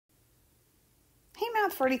Hey,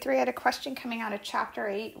 Math 43, I had a question coming out of Chapter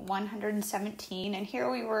 8, 117, and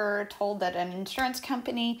here we were told that an insurance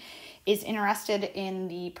company is interested in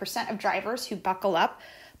the percent of drivers who buckle up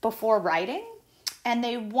before riding, and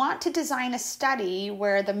they want to design a study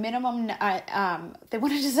where the minimum, they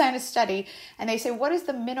want to design a study, and they say, what is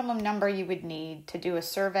the minimum number you would need to do a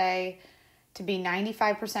survey to be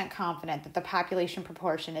 95% confident that the population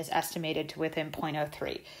proportion is estimated to within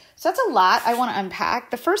 0.03. So that's a lot I want to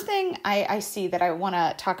unpack. The first thing I see that I want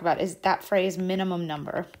to talk about is that phrase minimum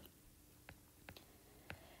number.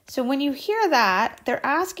 So when you hear that, they're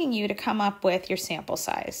asking you to come up with your sample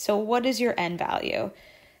size. So what is your N value?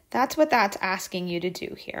 That's what that's asking you to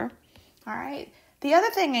do here. All right. The other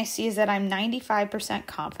thing I see is that I'm 95%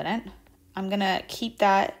 confident. I'm going to keep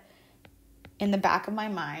that in the back of my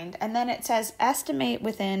mind. And then it says estimate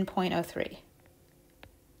within 0.03.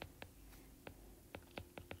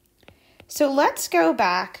 So let's go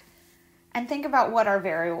back and think about what our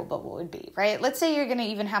variable would be, right? Let's say you're going to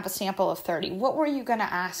even have a sample of 30. What were you going to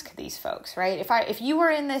ask these folks, right? If you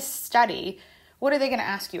were in this study, what are they going to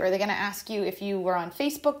ask you? Are they going to ask you if you were on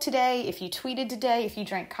Facebook today, if you tweeted today, if you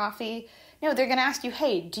drank coffee? No, they're going to ask you,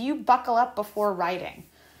 hey, do you buckle up before riding?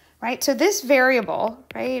 Right? So this variable,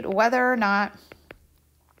 right, whether or not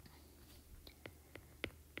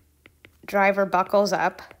driver buckles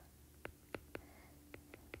up,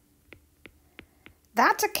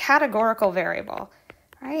 that's a categorical variable,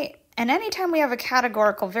 right? And anytime we have a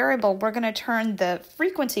categorical variable, we're going to turn the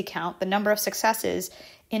frequency count, the number of successes,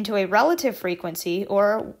 into a relative frequency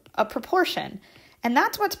or a proportion. And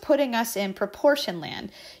that's what's putting us in proportion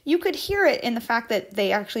land. You could hear it in the fact that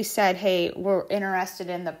they actually said, hey, we're interested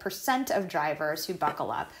in the percent of drivers who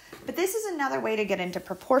buckle up. But this is another way to get into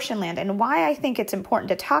proportion land. And why I think it's important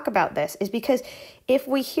to talk about this is because if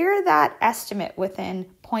we hear that estimate within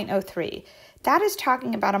 0.03, that is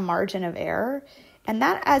talking about a margin of error. And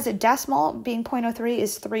that as a decimal being 0.03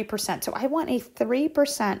 is 3%. So I want a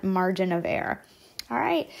 3% margin of error. All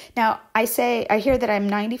right. Now, I hear that I'm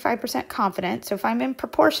 95% confident. So if I'm in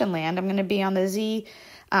proportion land, I'm going to be on the Z.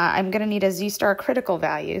 I'm going to need a Z star critical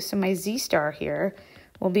value. So my Z star here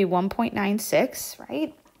will be 1.96,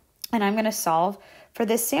 right? And I'm going to solve for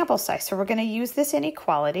this sample size. So we're going to use this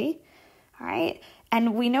inequality. All right.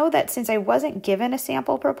 And we know that since I wasn't given a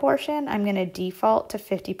sample proportion, I'm going to default to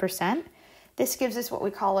 50%. This gives us what we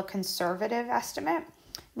call a conservative estimate,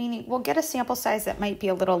 meaning we'll get a sample size that might be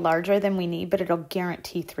a little larger than we need, but it'll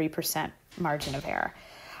guarantee 3% margin of error.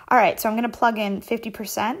 All right, so I'm going to plug in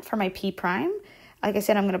 50% for my P prime. Like I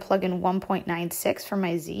said, I'm going to plug in 1.96 for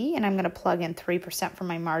my Z, and I'm going to plug in 3% for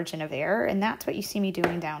my margin of error, and that's what you see me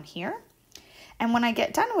doing down here. And when I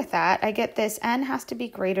get done with that, I get this N has to be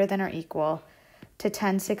greater than or equal to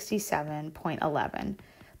 1067.11.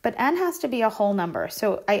 But N has to be a whole number.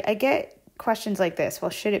 So I get questions like this.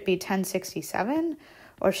 Well, should it be 1067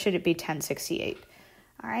 or should it be 1068?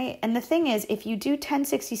 All right. And the thing is, if you do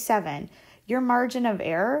 1067, your margin of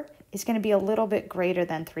error is going to be a little bit greater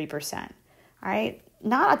than 3%. All right.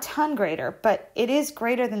 Not a ton greater, but it is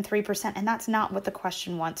greater than 3%. And that's not what the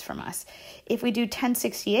question wants from us. If we do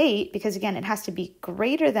 1068, because again, it has to be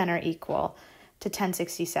greater than or equal to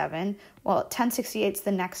 1067. Well, 1068 is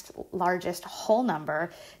the next largest whole number.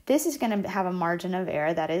 This is going to have a margin of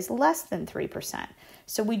error that is less than 3%.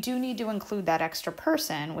 So we do need to include that extra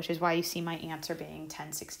person, which is why you see my answer being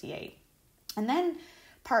 1068. And then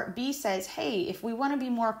part B says, hey, if we want to be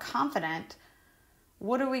more confident,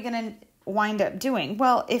 what are we going to wind up doing?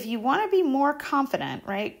 Well, if you want to be more confident,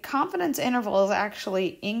 right, confidence intervals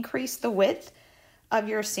actually increase the width of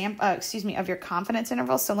your of your confidence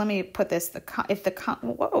interval. So let me put this,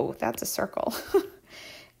 whoa, that's a circle.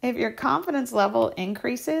 If your confidence level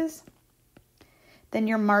increases, then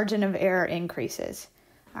your margin of error increases.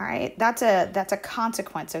 All right, that's a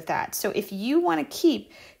consequence of that. So if you want to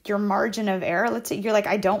keep your margin of error, let's say you're like,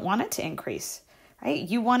 I don't want it to increase, right?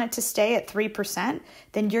 You want it to stay at 3%,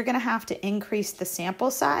 then you're going to have to increase the sample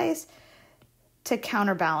size to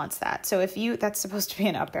counterbalance that. So that's supposed to be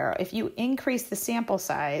an up arrow. If you increase the sample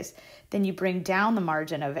size, then you bring down the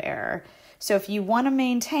margin of error. So if you want to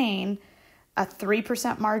maintain a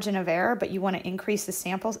 3% margin of error, but you want to increase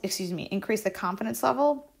the confidence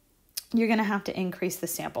level, you're going to have to increase the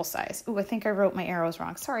sample size. Ooh, I think I wrote my arrows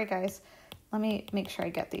wrong. Sorry, guys. Let me make sure I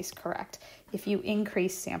get these correct. If you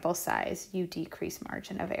increase sample size, you decrease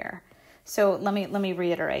margin of error. So let me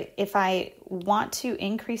reiterate. If I want to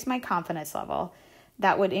increase my confidence level,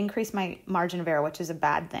 that would increase my margin of error, which is a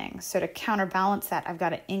bad thing. So to counterbalance that, I've got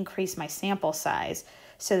to increase my sample size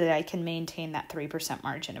so that I can maintain that 3%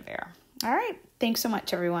 margin of error. All right. Thanks so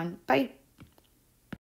much, everyone. Bye.